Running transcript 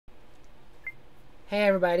Hey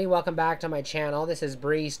everybody, welcome back to my channel. This is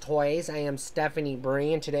Bree's Toys. I am Stephanie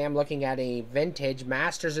Bree, and today I'm looking at a vintage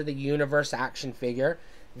Masters of the Universe action figure.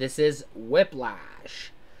 This is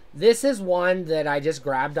Whiplash. This is one that I just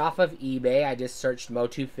grabbed off of eBay. I just searched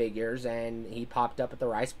MOTU figures and he popped up at the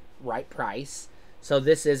right price. So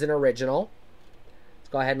this is an original. Let's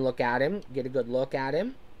go ahead and look at him, get a good look at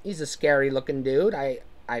him. He's a scary looking dude.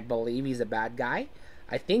 I believe he's a bad guy.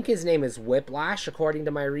 I think his name is Whiplash according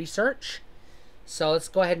to my research. So let's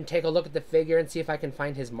go ahead and take a look at the figure and see if I can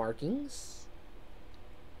find his markings.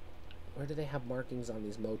 Where do they have markings on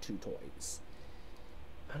these MOTU toys?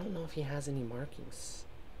 I don't know if he has any markings.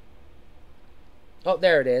 Oh,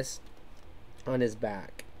 there it is. On his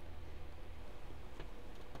back.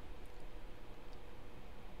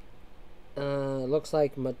 Looks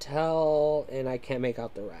like Mattel, and I can't make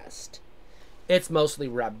out the rest. It's mostly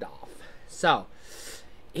rubbed off. So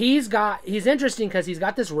he's interesting because he's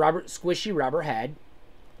got this squishy rubber head.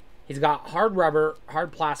 He's got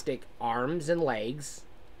hard plastic arms and legs.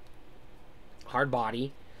 Hard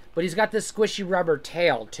body. But he's got this squishy rubber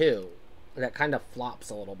tail too. That kind of flops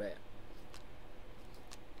a little bit.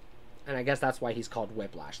 And I guess that's why he's called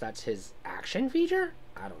Whiplash. That's his action feature?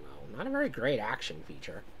 I don't know. Not a very great action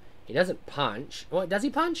feature. He doesn't punch. Well, does he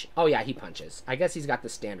punch? Oh yeah, he punches. I guess he's got the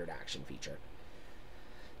standard action feature.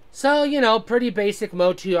 So, you know, pretty basic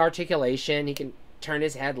MOTU articulation. He can turn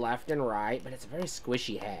his head left and right, but it's a very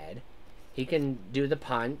squishy head. He can do the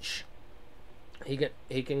punch. He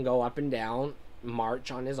can go up and down,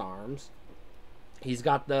 march on his arms. He's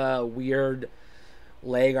got the weird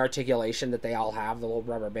leg articulation that they all have, the little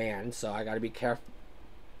rubber band, so I got to be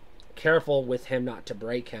careful with him not to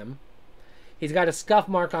break him. He's got a scuff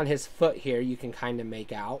mark on his foot here you can kind of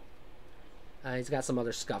make out. He's got some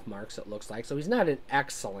other scuff marks, it looks like. So he's not in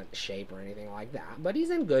excellent shape or anything like that. But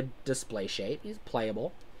he's in good display shape. He's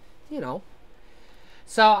playable, you know.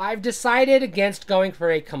 So I've decided against going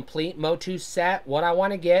for a complete MOTU set. What I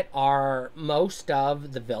want to get are most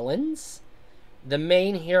of the villains, the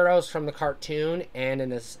main heroes from the cartoon, and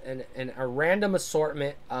a random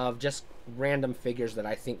assortment of just random figures that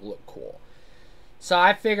I think look cool. So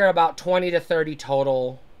I figure about 20 to 30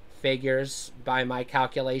 total figures by my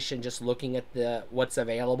calculation, just looking at what's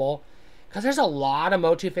available, because there's a lot of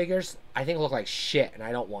MOTU figures I think look like shit and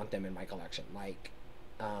I don't want them in my collection. Like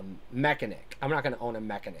Mechanic. I'm not going to own a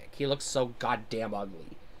Mechanic. He looks so goddamn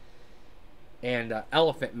ugly. And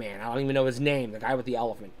Elephant Man. I don't even know his name. The guy with the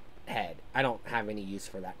elephant head. I don't have any use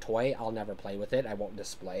for that toy. I'll never play with it. I won't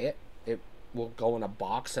display it. It will go in a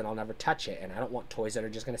box and I'll never touch it. And I don't want toys that are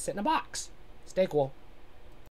just going to sit in a box. Stay cool.